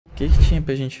que tinha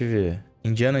pra gente ver?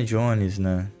 Indiana Jones,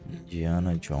 né?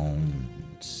 Indiana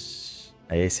Jones.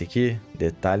 É esse aqui?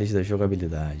 Detalhes da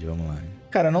jogabilidade. Vamos lá.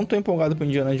 Cara, eu não tô empolgado pro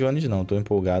Indiana Jones, não. Tô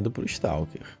empolgado pro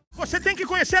Stalker. Você tem que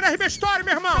conhecer a RB Store,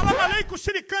 meu irmão! Salam aleikum,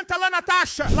 Siricanta lá na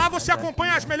taxa! Lá você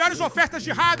acompanha as melhores ofertas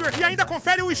de hardware e ainda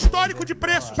confere o histórico de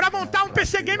preço. Pra montar um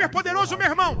PC Gamer poderoso, meu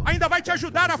irmão! Ainda vai te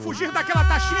ajudar a fugir daquela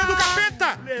taxinha do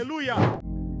capeta! Aleluia!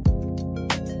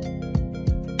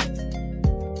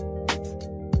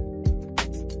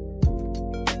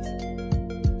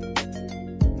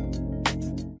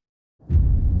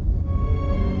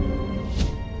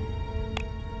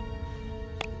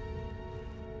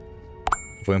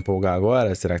 Vou empolgar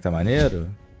agora? Será que tá maneiro?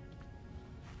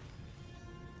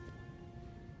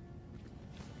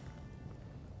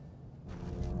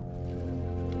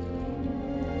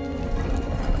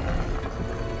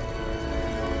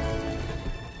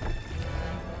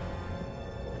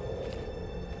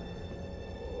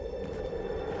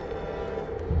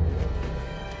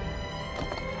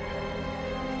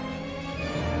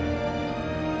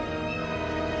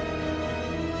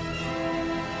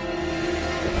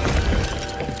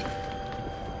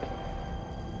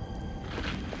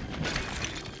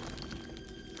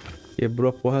 Quebrou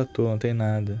a porra toda, não tem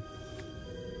nada.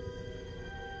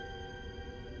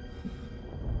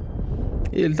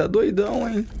 E ele tá doidão,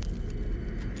 hein?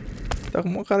 Tá com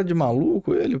uma cara de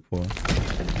maluco ele, pô.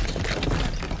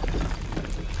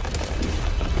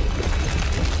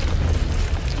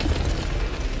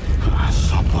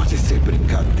 Só pode ser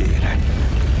brincadeira.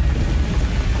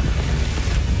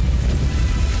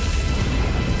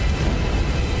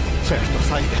 Certo, a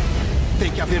saída.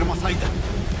 Tem que haver uma saída.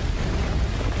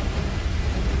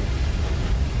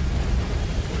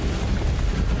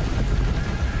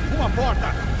 Uma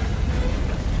porta!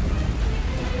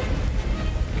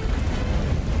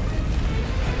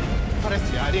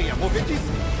 Parece areia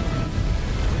movediça.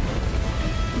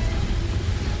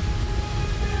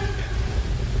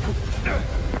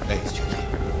 É este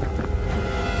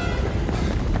aqui.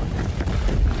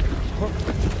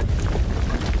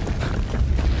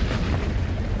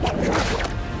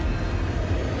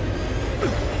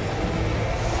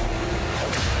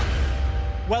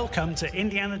 Welcome to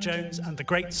Indiana Jones and the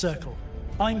Great Circle.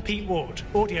 I'm Pete Ward,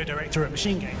 audio director at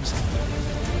MachineGames.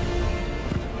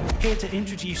 Here to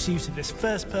introduce you to this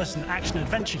first-person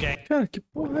action-adventure game. Cara, que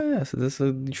porra é essa dessa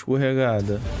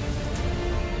escorregada?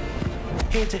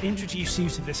 Here to introduce you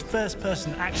to this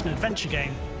first-person action-adventure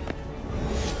game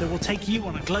that will take you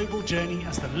on a global journey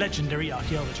as the legendary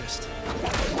archaeologist.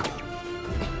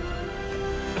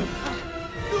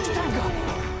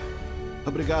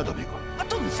 Obrigado, amigo.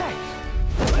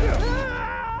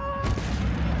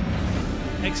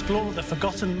 Explore the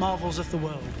forgotten marvels of the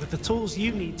world with the tools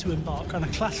you need to embark on a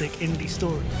classic indie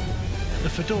story. The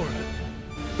fedora,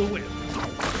 the whip,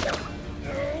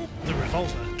 the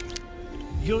revolver.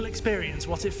 You'll experience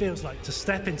what it feels like to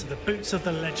step into the boots of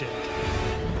the legend.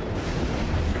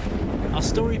 Our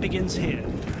story begins here.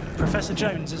 Professor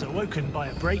Jones is awoken by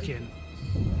a break-in.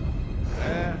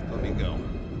 Certo, amigão.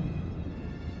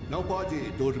 Não pode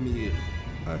dormir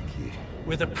aqui.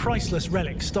 With a priceless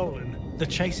relic stolen, the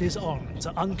chase is on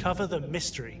to uncover the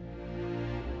mystery.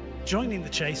 Joining the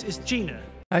chase is Gina,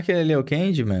 Aquele ali é o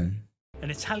Candyman?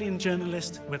 an Italian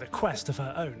journalist with a quest of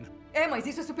her own. É, mas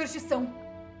isso é superstição.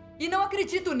 E não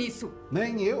acredito nisso.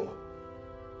 Nem eu.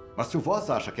 Mas se o Voz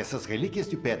acha que essas relíquias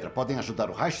de pedra podem ajudar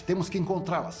o Reich, temos que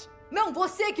encontrá-las. Não,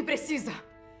 você que precisa.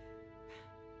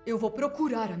 Eu vou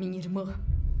procurar a minha irmã.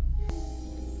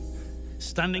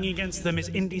 Standing against them is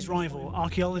Indy's rival,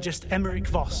 archaeologist Emmerich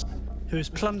Voss, who is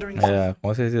plundering É,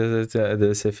 com certeza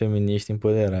deve ser feminista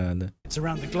empoderada. sites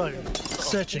around the globe,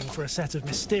 searching for a set of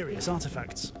mysterious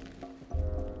artifacts.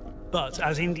 But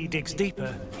as Indy digs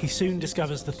deeper, he soon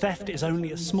discovers the theft is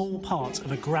only a small part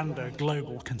of a grander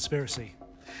global conspiracy.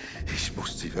 Ich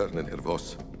muss Sie warnen, Herr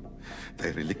Voss. Die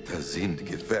Relikte sind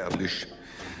gefährlich.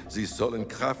 Sie sollen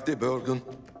Kräfte bergen,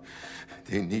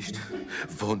 die nicht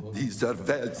von dieser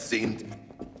Welt sind.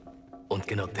 Und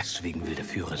genau deswegen will der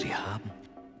Führer sie haben.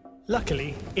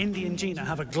 Luckily, Indy and Gina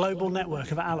have a global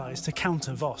network of allies to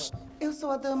counter Voss. Eu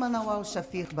sou a dama Nawal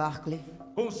Shafir Barkley.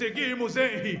 Conseguimos,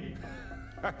 Henry!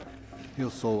 Eu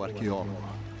sou o arqueólogo.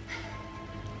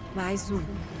 Mais um.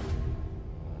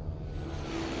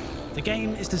 The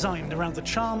game is designed around the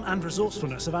charm and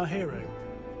resourcefulness of our hero.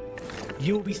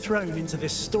 You will be thrown into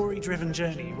this story-driven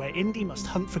journey where Indy must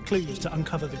hunt for clues to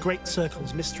uncover the Great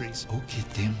Circle's mysteries. O que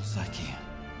temos aqui?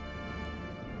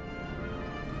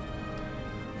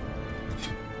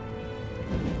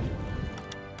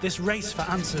 This race for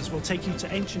answers will take you to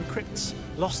ancient crypts,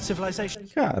 lost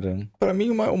civilizations. Cara, pra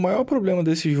mim o maior problema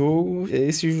desse jogo é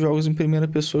esses jogos em primeira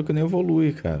pessoa que não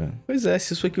evolui, cara. Pois é,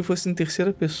 se isso aqui fosse em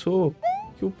terceira pessoa,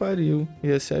 que o pariu.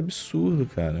 Ia ser absurdo,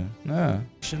 cara. And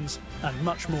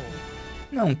much more.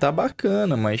 Não, tá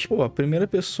bacana, mas, pô, a primeira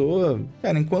pessoa...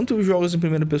 Cara, enquanto os jogos em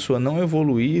primeira pessoa não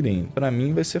evoluírem, pra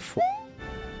mim vai ser foda.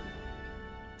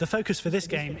 The focus for this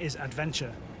game is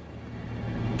adventure.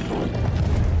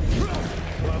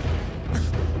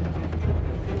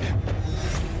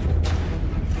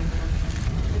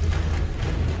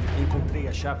 Encontrei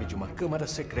a chave de uma câmara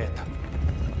secreta.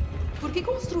 Por que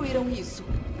construíram isso?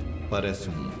 Parece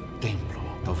um templo.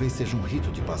 Talvez seja um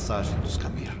rito de passagem dos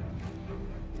Camir.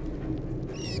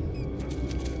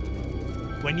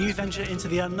 When you venture into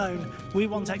the unknown, we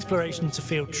want exploration to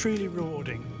feel truly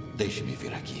rewarding. Deixe-me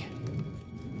vir aqui.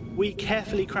 We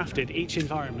carefully crafted each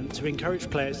environment to encourage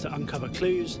players to uncover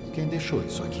clues. Quem deixou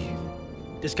isso aqui?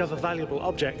 Discover valuable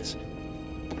objects.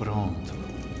 Pronto.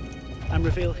 And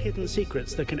reveal hidden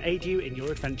secrets that can aid you in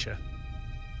your adventure.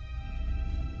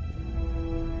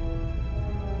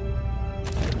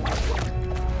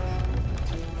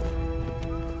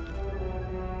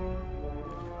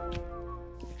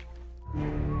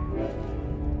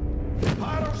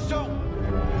 Para o chão!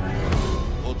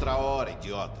 Outra hora,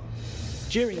 idiota.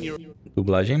 During your...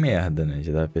 Dublagem merda, né?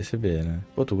 Já dá pra perceber, né?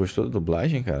 Pô, tu gostou da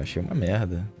dublagem, cara? Achei uma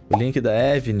merda. O link da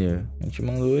Avenue, a gente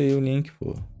mandou aí o link,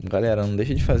 pô. Galera, não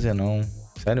deixa de fazer, não.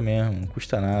 Sério mesmo, não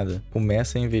custa nada.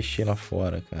 Começa a investir lá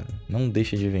fora, cara. Não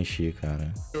deixa de investir,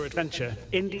 cara. Your adventure,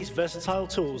 Indie's versatile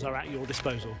tools are at your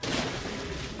disposal.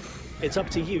 It's up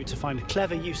to you to find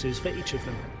clever uses for each of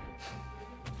them.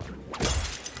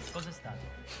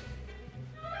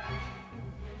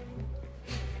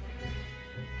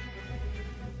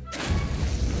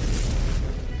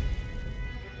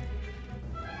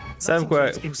 Sabe qual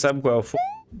é o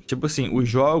Tipo assim, os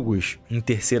jogos em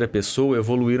terceira pessoa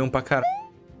evoluíram pra caralho.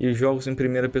 E os jogos em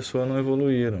primeira pessoa não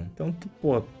evoluíram. Então,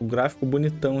 pô, o gráfico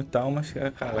bonitão e tal, mas,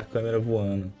 cara, a câmera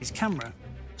voando. Camera.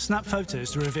 Snap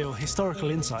photos to reveal historical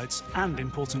insights and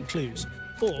important clues.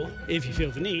 Or, if you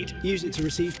feel the need, use it to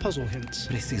receive puzzle hints.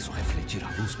 Preciso refletir a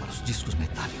luz para os discos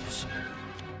metálicos.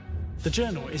 The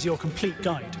journal is your complete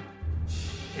guide.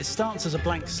 It starts as a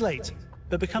blank slate,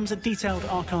 but becomes a detailed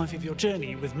archive of your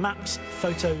journey with maps,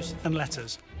 photos, and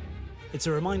letters. It's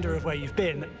a reminder of where you've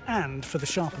been, and, for the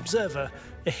sharp observer,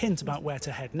 a hint about where to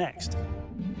head next.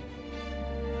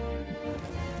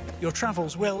 Your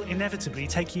travels will inevitably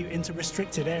take you into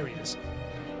restricted areas.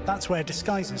 That's where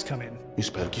disguises come in.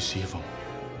 Espero que sirvam.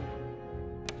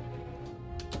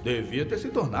 Devia ter se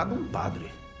tornado um padre.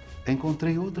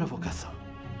 Encontrei outra vocação.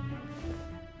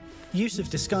 Use of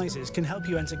disguises can help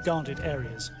you enter guarded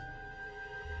areas.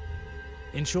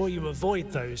 Ensure you avoid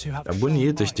those who have... Tá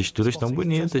bonito, as texturas estão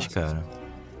bonitas, cara.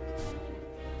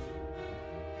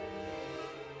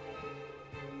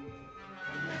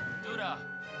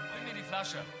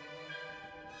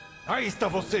 Aí está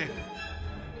você!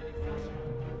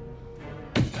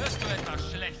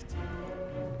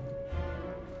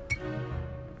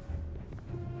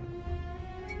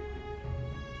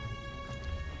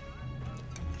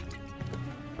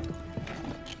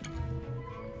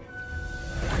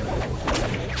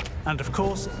 And of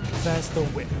course, there's the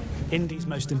whip, Indie's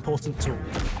most important tool.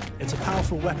 It's a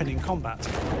powerful weapon in combat,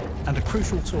 and a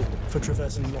crucial tool for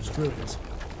traversing lost ruins.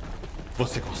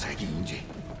 Você consegue, Indy.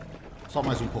 Só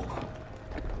mais um pouco.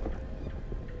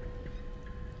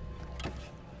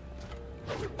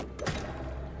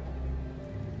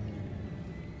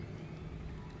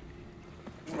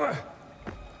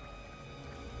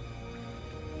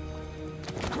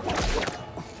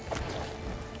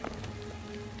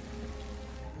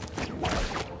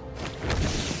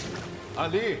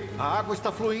 Ali, a água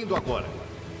está fluindo agora.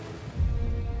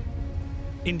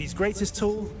 Indie's greatest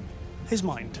tool, his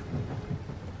mind.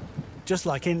 Just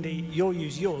like Indie, you'll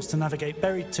use yours to navigate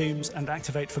buried tombs and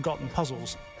activate forgotten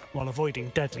puzzles, while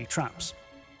avoiding deadly traps.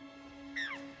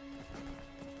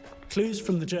 Clues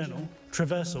from the journal,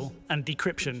 traversal, and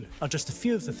decryption are just a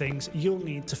few of the things you'll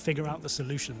need to figure out the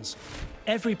solutions.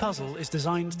 Every puzzle is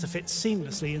designed to fit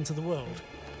seamlessly into the world.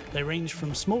 They range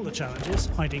from smaller challenges,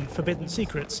 hiding forbidden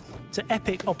secrets, to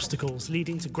epic obstacles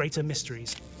leading to greater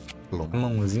mysteries. A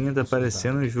mãozinha tá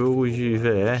parecendo jogo de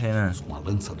VR, né? Com a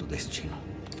lança do destino.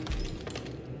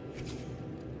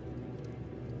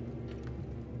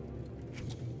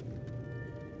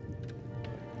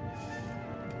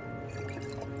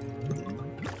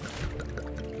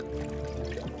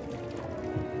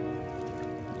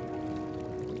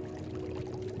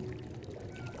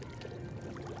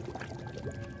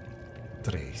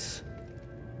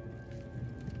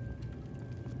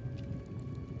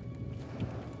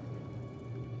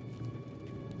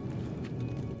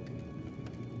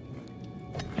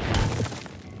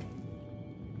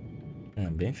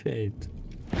 bem feito.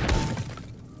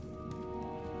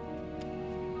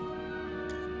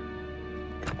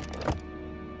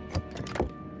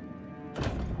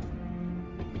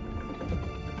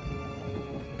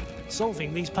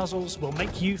 Solving these puzzles will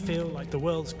make you feel like the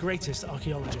world's greatest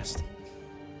archaeologist.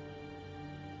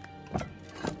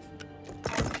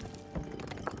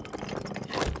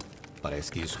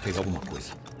 Parece que isso fez alguma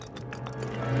coisa.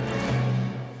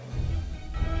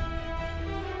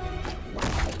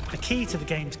 The key to the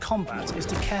game's combat is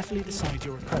to carefully decide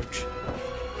your approach.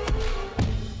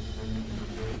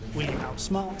 Will you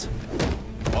outsmart?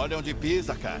 Olha onde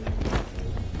pisa, cara.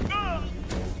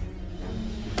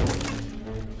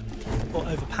 Or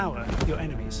overpower your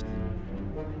enemies?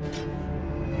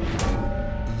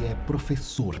 E é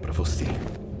professor pra você.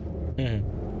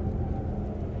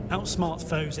 Outsmart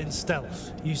foes in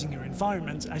stealth, using your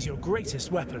environment as your greatest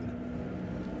weapon.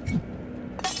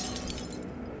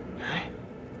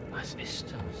 Was ist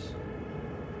das?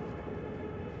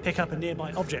 Pick up a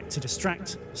nearby object to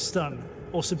distract, stun,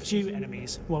 or subdue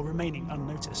enemies while remaining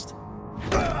unnoticed.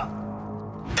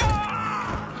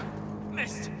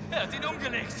 Mist! Er hat ihn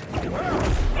umgelegt!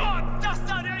 Gott, das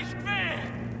tat echt weh!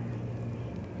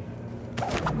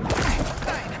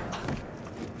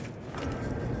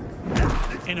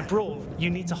 In a brawl, you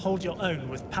need to hold your own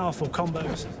with powerful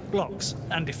combos, blocks,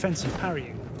 and defensive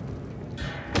parrying.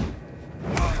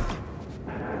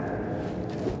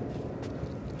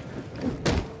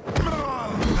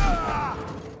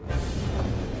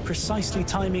 Precisely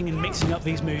timing and mixing up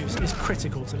these moves is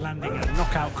critical to landing a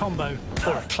knockout combo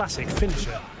or a classic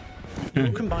finisher.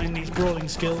 You'll combine these brawling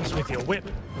skills with your whip,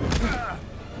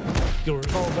 your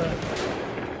revolver,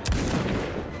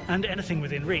 and anything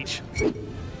within reach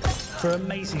for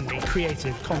amazingly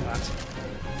creative combat.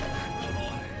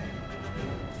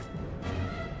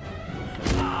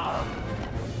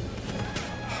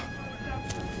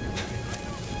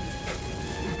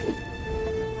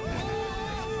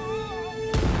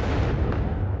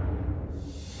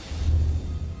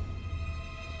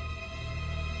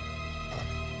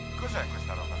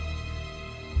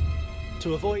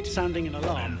 To avoid sounding an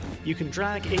alarm, you can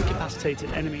drag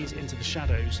incapacitated enemies into the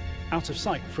shadows, out of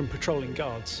sight from patrolling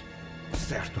guards.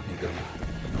 Certo, amigão.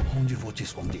 Onde vou te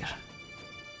esconder?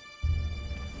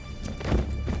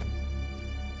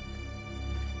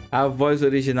 A voz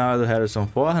original é do Harrison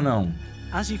Ford, não?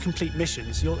 As you complete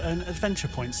missions, you'll earn adventure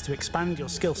points to expand your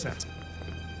skill set.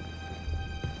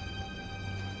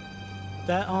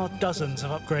 There are dozens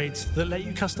of upgrades that let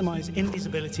you customize Indy's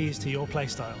abilities to your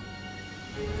playstyle.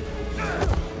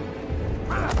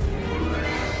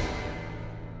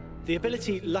 The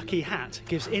ability Lucky Hat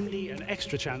gives Indy an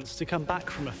extra chance to come back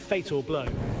from a fatal blow.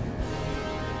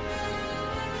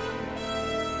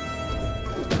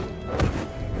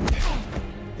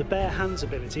 The Bare Hands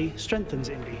ability strengthens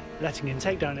Indy, letting him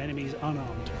take down enemies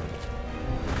unarmed.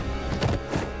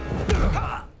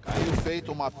 Caiu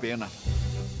feito uma pena.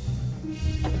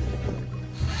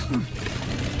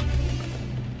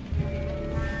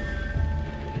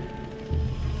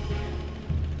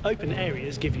 Open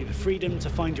areas give you the freedom to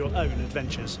find your own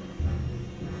adventures.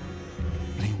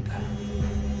 Linda.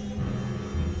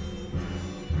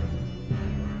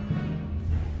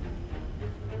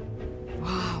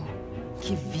 Uau,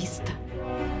 que vista!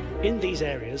 In these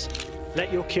areas,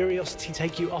 let your curiosity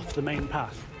take you off the main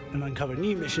path and uncover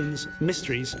new missions,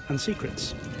 mysteries, and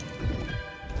secrets.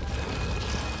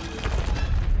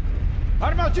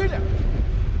 Armadilha!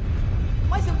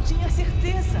 Mas eu tinha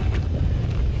certeza!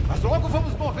 Mas logo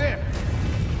vamos morrer!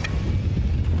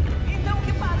 Então o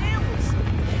que faremos?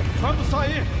 Vamos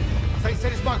sair! Sem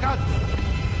ser esmagados!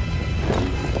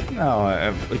 Não,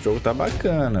 o jogo tá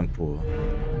bacana, pô.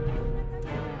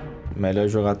 Melhor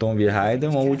jogar Tomb Raider,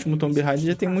 o último Tomb Raider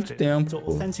já tem muito tempo,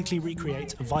 pô.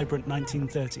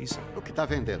 O que tá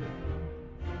vendendo?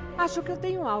 Acho que eu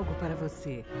tenho algo para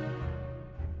você.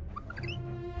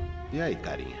 E aí,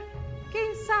 carinha?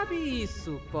 Quem sabe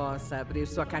isso possa abrir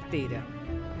sua carteira.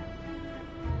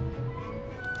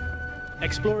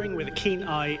 Exploring with a keen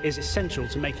eye is essential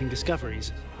to making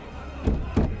discoveries.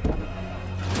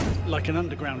 Like an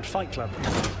underground fight club.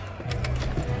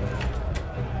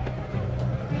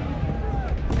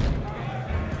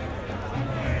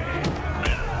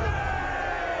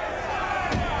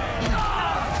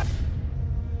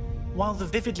 While the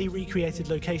vividly recreated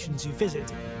locations you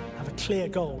visit have a clear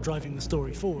goal driving the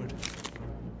story forward,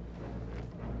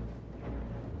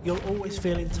 you'll always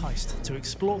feel enticed to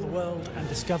explore the world and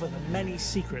discover the many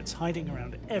secrets hiding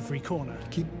around every corner.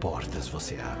 Que portas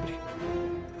você abre?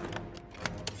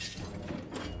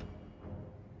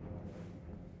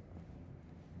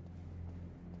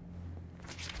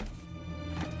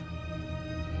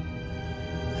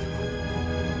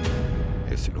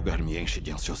 Esse lugar me enche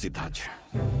de ansiosidade.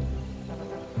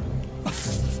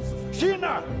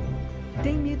 China!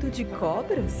 Tem medo de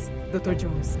cobras, Dr.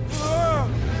 Jones?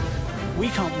 We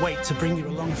can't wait to bring you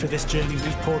along for this journey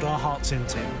we've poured our hearts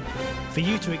into. For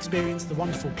you to experience the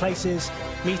wonderful places,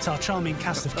 meet our charming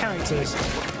cast of characters,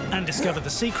 and discover the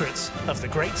secrets of the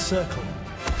Great Circle.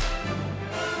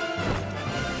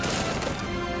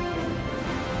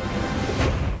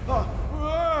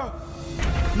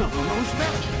 Não,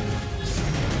 espere!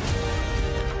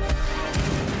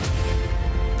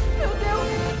 Meu Deus!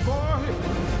 Corre!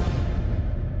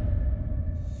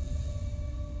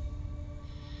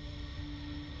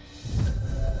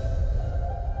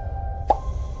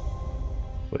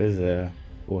 Pois é.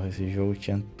 Porra, esse jogo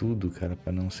tinha tudo, cara,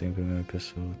 pra não ser em primeira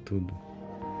pessoa. Tudo.